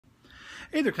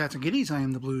Hey there, cats and kitties. I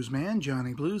am the Blues Man,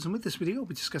 Johnny Blues, and with this video, I'll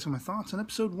be discussing my thoughts on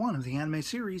episode 1 of the anime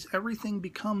series, Everything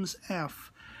Becomes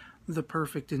F, The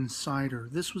Perfect Insider.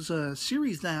 This was a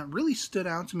series that really stood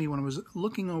out to me when I was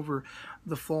looking over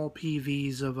the fall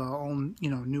PVs of all,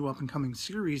 new up-and-coming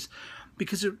series,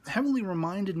 because it heavily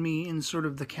reminded me in sort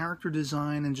of the character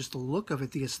design and just the look of it,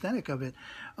 the aesthetic of it,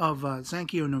 of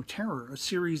Zankyo no Terror, a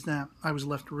series that I was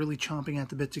left really chomping at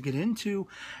the bit to get into,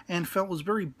 and felt was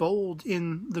very bold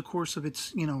in the course of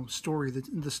its, story,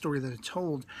 the story that it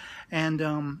told.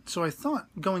 And so I thought,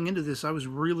 going into this, I was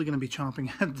really going to be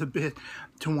chomping at the bit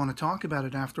to want to talk about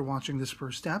it after watching this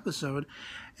first episode,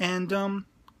 and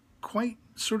quite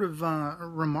sort of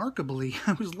remarkably,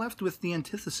 I was left with the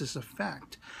antithesis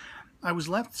effect. I was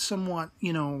left somewhat,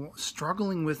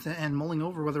 struggling with it and mulling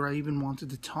over whether I even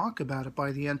wanted to talk about it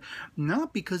by the end.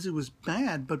 Not because it was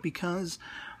bad, but because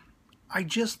I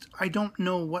don't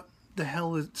know what the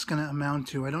hell it's going to amount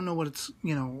to. I don't know what it's,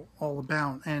 all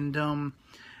about. And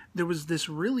there was this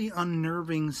really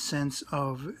unnerving sense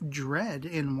of dread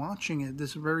in watching it.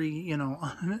 This very,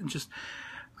 just,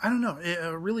 I don't know,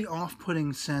 a really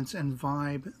off-putting sense and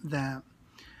vibe that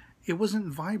it wasn't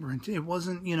vibrant. It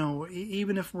wasn't,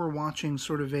 even if we're watching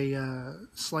sort of a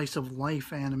slice of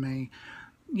life anime,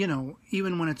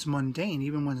 even when it's mundane,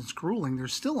 even when it's grueling,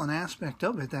 there's still an aspect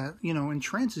of it that,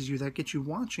 entrances you, that gets you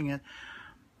watching it.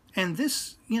 And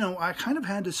this, I kind of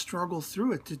had to struggle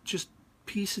through it to just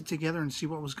piece it together and see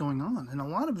what was going on. And a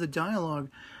lot of the dialogue,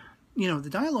 the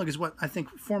dialogue is what I think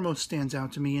foremost stands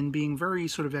out to me in being very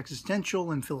sort of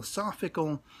existential and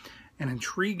philosophical and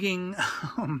intriguing,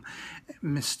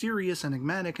 mysterious,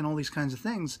 enigmatic, and all these kinds of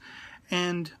things.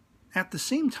 And at the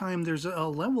same time, there's a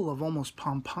level of almost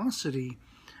pomposity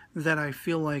that I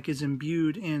feel like is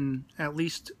imbued in at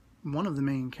least one of the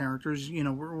main characters.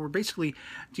 We're basically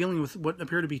dealing with what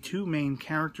appear to be two main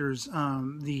characters,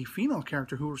 the female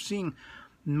character who we're seeing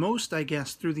most, I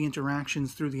guess, through the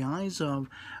interactions through the eyes of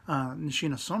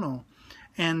Nishina Sono,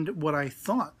 and what I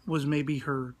thought was maybe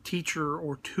her teacher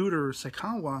or tutor,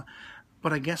 Sakawa,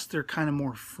 but I guess they're kind of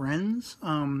more friends.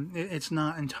 It's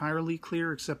not entirely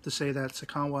clear, except to say that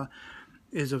Sakawa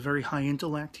is a very high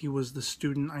intellect. He was the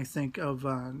student, I think, of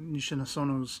Nishina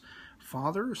Sono's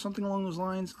father, or something along those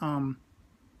lines. I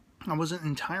wasn't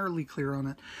entirely clear on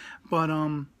it, but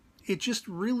it just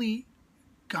really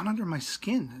got under my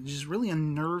skin. It just really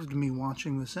unnerved me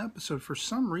watching this episode. For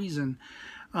some reason,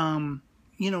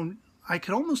 I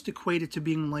could almost equate it to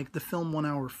being like the film 1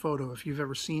 Hour Photo, if you've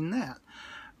ever seen that.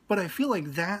 But I feel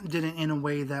like that did it in a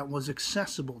way that was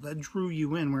accessible, that drew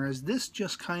you in, whereas this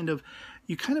just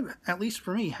you kind of, at least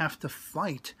for me, have to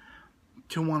fight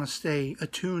to want to stay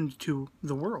attuned to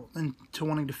the world and to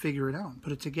wanting to figure it out and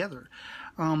put it together.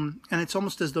 And it's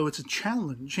almost as though it's a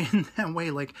challenge in that way,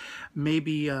 like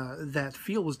maybe that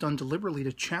feel was done deliberately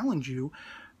to challenge you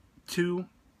to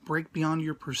break beyond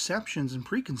your perceptions and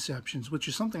preconceptions, which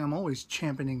is something I'm always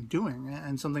championing doing,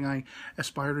 and something I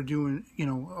aspire to do,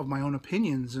 of my own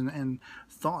opinions and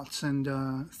thoughts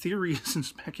and theories and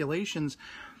speculations,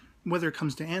 whether it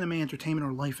comes to anime, entertainment,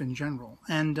 or life in general.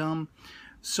 And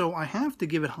so I have to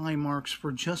give it high marks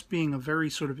for just being a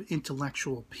very sort of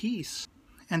intellectual piece,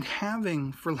 and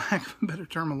having, for lack of a better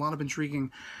term, a lot of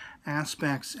intriguing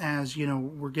aspects as,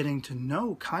 we're getting to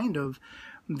know, kind of,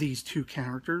 these two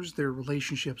characters, their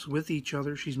relationships with each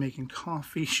other. She's making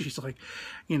coffee. She's like,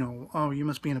 oh, you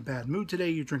must be in a bad mood today.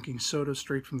 You're drinking soda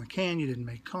straight from the can. You didn't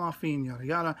make coffee, and yada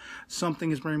yada.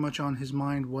 Something is very much on his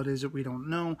mind. What is it? We don't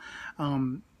know.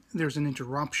 There's an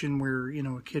interruption where,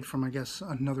 a kid from, I guess,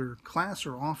 another class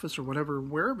or office or whatever,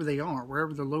 wherever they are,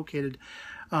 wherever they're located,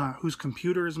 whose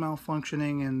computer is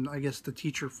malfunctioning, and I guess the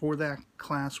teacher for that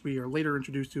class, we are later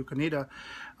introduced to, Kaneda,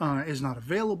 is not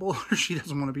available, or she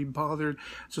doesn't want to be bothered,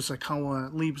 so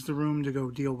Sakawa leaves the room to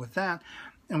go deal with that,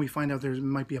 and we find out there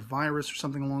might be a virus or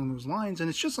something along those lines, and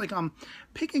it's just like I'm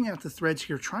picking out the threads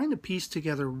here, trying to piece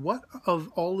together what of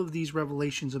all of these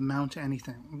revelations amount to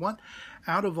anything, what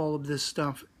out of all of this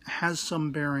stuff has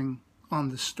some bearing on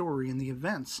the story and the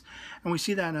events. And we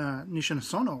see that Nishina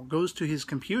Sono goes to his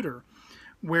computer,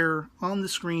 where on the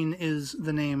screen is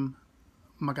the name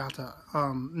Magata,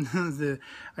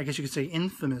 I guess you could say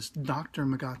infamous Dr.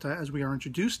 Magata, as we are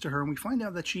introduced to her, and we find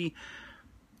out that she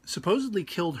supposedly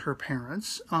killed her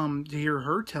parents. To hear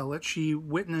her tell it, she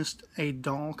witnessed a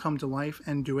doll come to life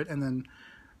and do it, and then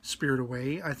spirit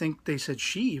away. I think they said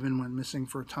she even went missing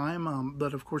for a time,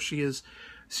 but of course she is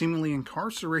seemingly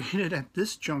incarcerated at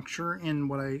this juncture in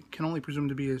what I can only presume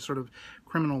to be a sort of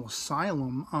criminal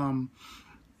asylum.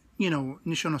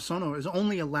 Nishina Sono is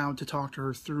only allowed to talk to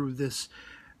her through this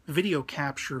video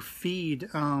capture feed,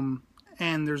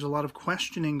 and there's a lot of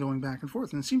questioning going back and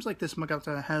forth. And it seems like this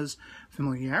Magata has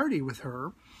familiarity with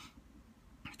her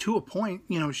to a point.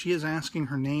 You know, she is asking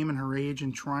her name and her age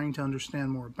and trying to understand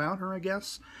more about her, I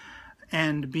guess.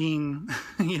 And being,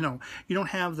 you know, you don't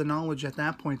have the knowledge at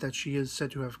that point that she is said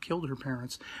to have killed her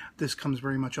parents. This comes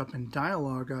very much up in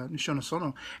dialogue. Nishino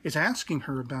Sono is asking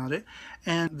her about it,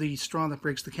 and the straw that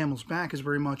breaks the camel's back is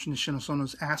very much Nishino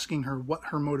Sono's asking her what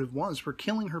her motive was for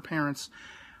killing her parents,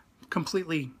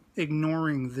 completely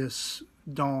ignoring this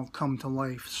doll come to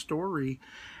life story.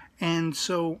 And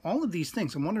so all of these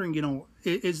things, I'm wondering, you know,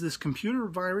 is this computer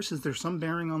virus, is there some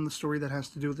bearing on the story that has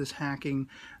to do with this hacking,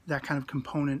 that kind of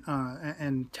component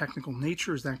and technical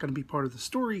nature? Is that going to be part of the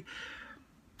story?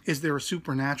 Is there a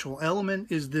supernatural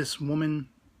element? Is this woman,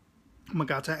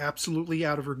 Magata, absolutely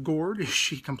out of her gourd? Is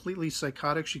she completely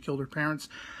psychotic? She killed her parents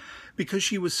because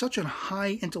she was such a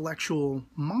high intellectual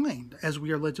mind, as we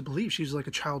are led to believe. She's like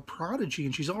a child prodigy,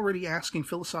 and she's already asking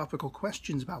philosophical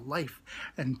questions about life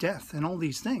and death and all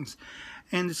these things.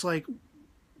 And it's like,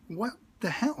 what the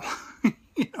hell?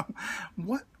 You know,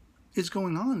 what is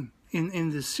going on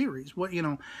in this series? What, you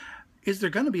know, is there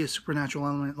going to be a supernatural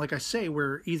element, like I say,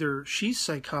 where either she's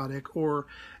psychotic or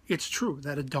it's true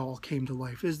that a doll came to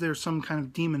life? Is there some kind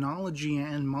of demonology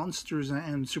and monsters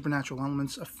and supernatural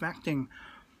elements affecting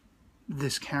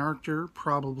this character?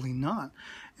 Probably not.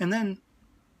 And then,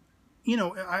 you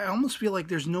know, I almost feel like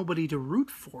there's nobody to root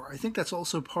for. I think that's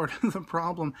also part of the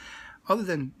problem, other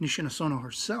than Nishino Sono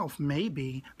herself,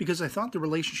 maybe, because I thought the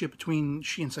relationship between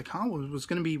she and Saikawa was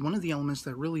going to be one of the elements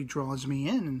that really draws me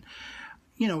in. And,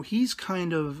 you know, he's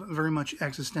kind of very much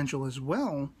existential as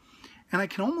well, and I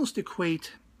can almost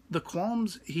equate the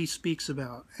qualms he speaks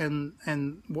about and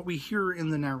what we hear in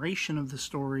the narration of the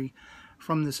story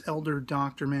from this elder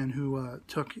doctor man who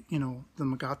took, you know, the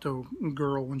Magato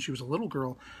girl when she was a little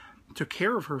girl, took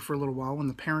care of her for a little while when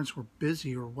the parents were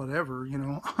busy or whatever, you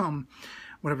know,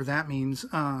 whatever that means.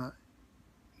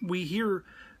 We hear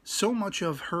so much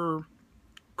of her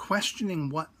questioning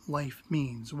what life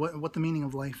means, what the meaning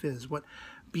of life is, what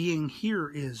being here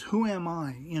is, who am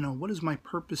I, you know, what is my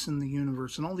purpose in the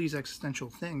universe, and all these existential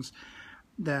things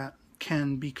that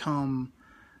can become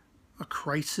a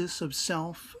crisis of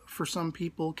self for some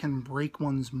people, can break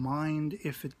one's mind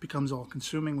if it becomes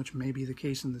all-consuming, which may be the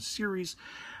case in this series.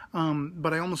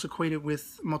 But I almost equate it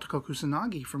with Motoko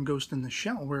Kusanagi from Ghost in the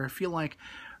Shell, where I feel like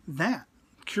that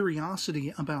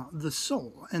curiosity about the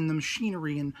soul and the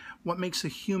machinery and what makes a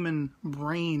human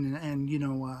brain and you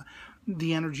know,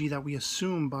 the energy that we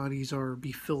assume bodies are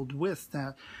be filled with,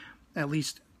 that at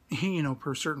least, you know,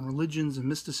 per certain religions and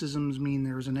mysticisms mean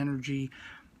there is an energy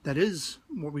that is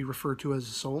what we refer to as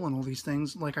a soul and all these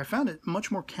things. Like, I found it much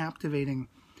more captivating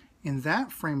in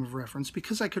that frame of reference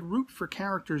because I could root for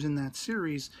characters in that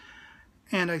series.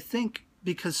 And I think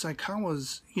because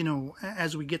Saikawa's, you know,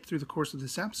 as we get through the course of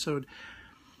this episode,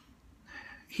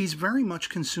 he's very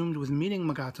much consumed with meeting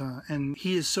Magata, and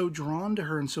he is so drawn to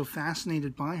her and so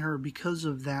fascinated by her because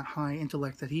of that high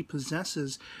intellect that he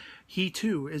possesses. He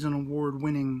too is an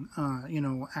award-winning, you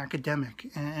know, academic,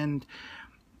 and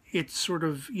it's sort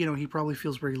of, you know, he probably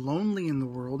feels very lonely in the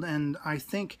world, and I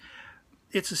think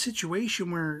it's a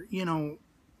situation where, you know,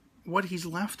 what he's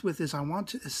left with is, I want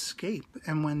to escape.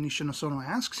 And when Nishino Sono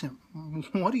asks him,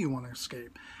 what do you want to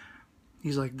escape?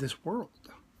 He's like, this world.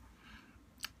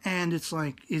 And it's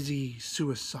like, is he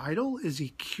suicidal? Is he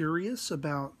curious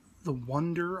about the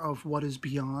wonder of what is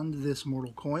beyond this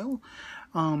mortal coil?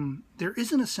 There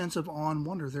isn't a sense of awe and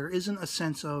wonder. There isn't a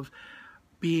sense of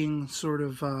being sort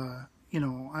of, you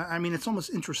know, I mean, it's almost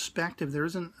introspective. There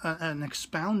isn't an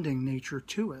expounding nature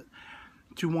to it,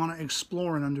 to want to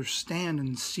explore and understand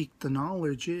and seek the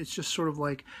knowledge. It's just sort of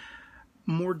like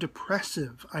more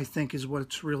depressive, I think, is what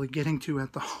it's really getting to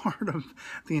at the heart of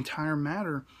the entire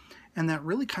matter. And that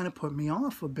really kind of put me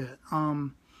off a bit.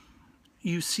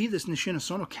 You see this Nishino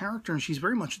Sono character, and she's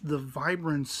very much the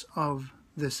vibrance of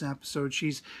this episode.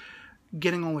 She's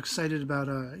getting all excited about,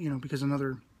 you know, because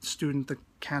another student, the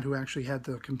cat who actually had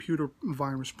the computer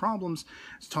virus problems,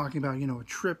 is talking about, you know, a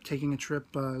trip, taking a trip,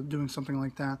 doing something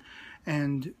like that.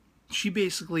 And she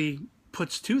basically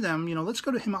puts to them, you know, let's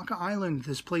go to Himaka Island,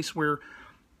 this place where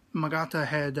Magata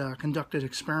had conducted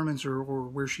experiments, or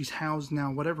where she's housed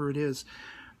now, whatever it is,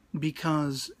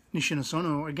 because Nishino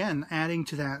Sono, again, adding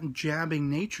to that jabbing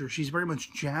nature, she's very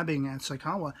much jabbing at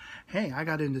Saikawa. Hey, I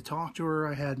got in to talk to her.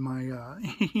 I had my,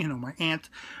 you know, my aunt,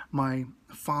 my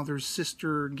father's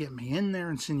sister get me in there,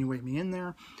 insinuate me in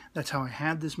there. That's how I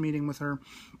had this meeting with her.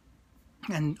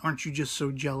 And aren't you just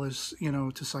so jealous, you know,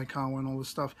 to Saikawa and all this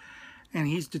stuff? And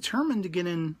he's determined to get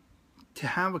in to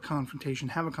have a confrontation,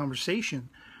 have a conversation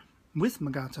with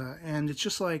Magata. And it's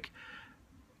just like,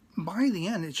 by the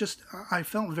end, I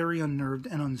felt very unnerved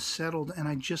and unsettled, and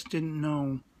I just didn't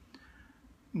know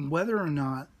whether or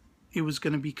not it was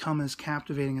going to become as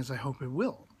captivating as I hope it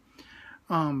will.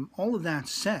 All of that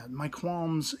said, my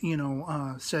qualms,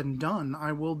 said and done,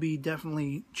 I will be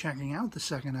definitely checking out the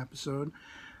second episode,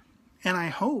 and I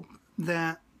hope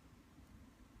that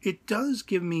it does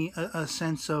give me a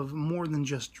sense of more than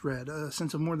just dread, a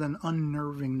sense of more than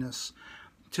unnervingness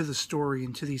to the story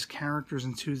and to these characters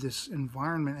and to this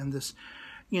environment and this,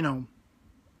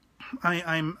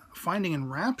 I'm finding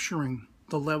enrapturing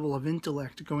the level of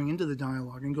intellect going into the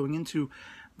dialogue and going into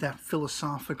that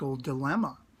philosophical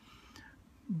dilemma.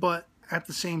 But at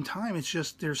the same time, it's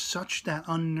just, there's such that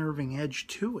unnerving edge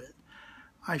to it.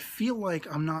 I feel like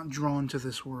I'm not drawn to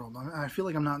this world. I feel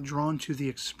like I'm not drawn to the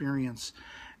experience.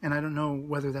 And I don't know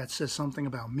whether that says something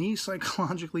about me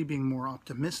psychologically, being more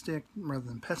optimistic rather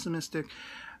than pessimistic,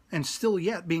 and still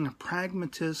yet being a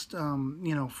pragmatist,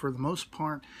 for the most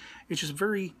part. It's just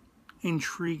very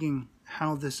intriguing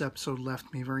how this episode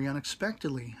left me, very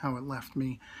unexpectedly how it left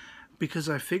me, because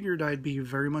I figured I'd be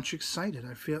very much excited.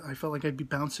 I felt like I'd be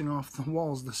bouncing off the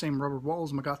walls, the same rubber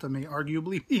walls Magata may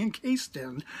arguably be encased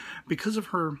in, because of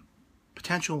her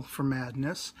potential for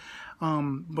madness.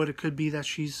 But it could be that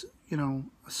she's,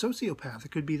 a sociopath.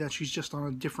 It could be that she's just on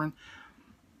a different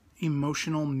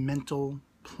emotional, mental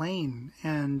plane.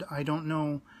 And I don't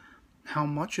know how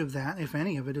much of that, if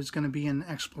any of it, is going to be an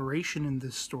exploration in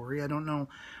this story. I don't know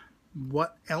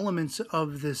what elements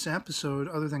of this episode,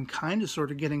 other than kind of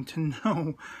sort of getting to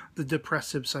know the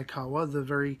depressive Saikawa, the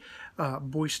very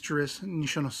boisterous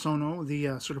Nishinosono,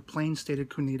 the sort of plain-stated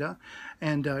Kunita,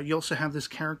 and you also have this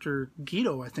character,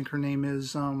 Gito, I think her name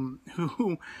is,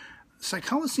 who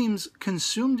Saikawa seems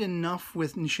consumed enough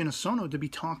with Nishinosono to be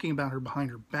talking about her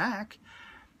behind her back.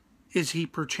 Is he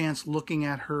perchance looking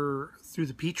at her through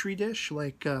the petri dish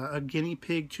like a guinea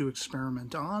pig to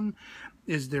experiment on?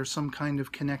 Is there some kind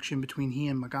of connection between he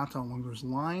and Magata along those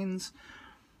lines?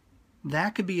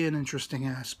 That could be an interesting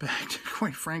aspect,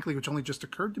 quite frankly, which only just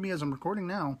occurred to me as I'm recording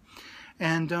now.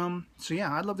 And so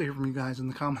yeah, I'd love to hear from you guys in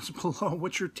the comments below.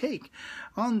 What's your take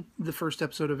on the first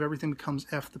episode of Everything Becomes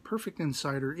F, The Perfect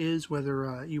Insider is,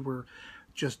 whether you were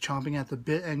just chomping at the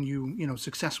bit and you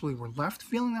successfully were left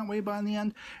feeling that way by the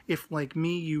end. If, like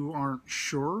me, you aren't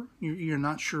sure, you're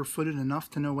not sure-footed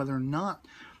enough to know whether or not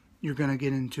you're going to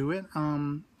get into it.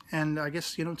 And I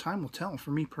guess, time will tell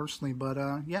for me personally. But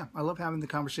yeah, I love having the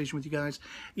conversation with you guys.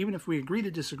 Even if we agree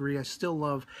to disagree, I still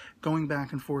love going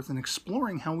back and forth and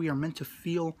exploring how we are meant to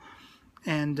feel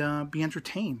and be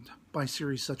entertained by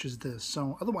series such as this.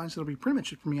 So otherwise, that'll be pretty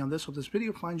much it for me on this. Hope this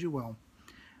video finds you well,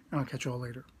 and I'll catch you all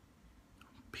later.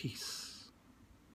 Peace.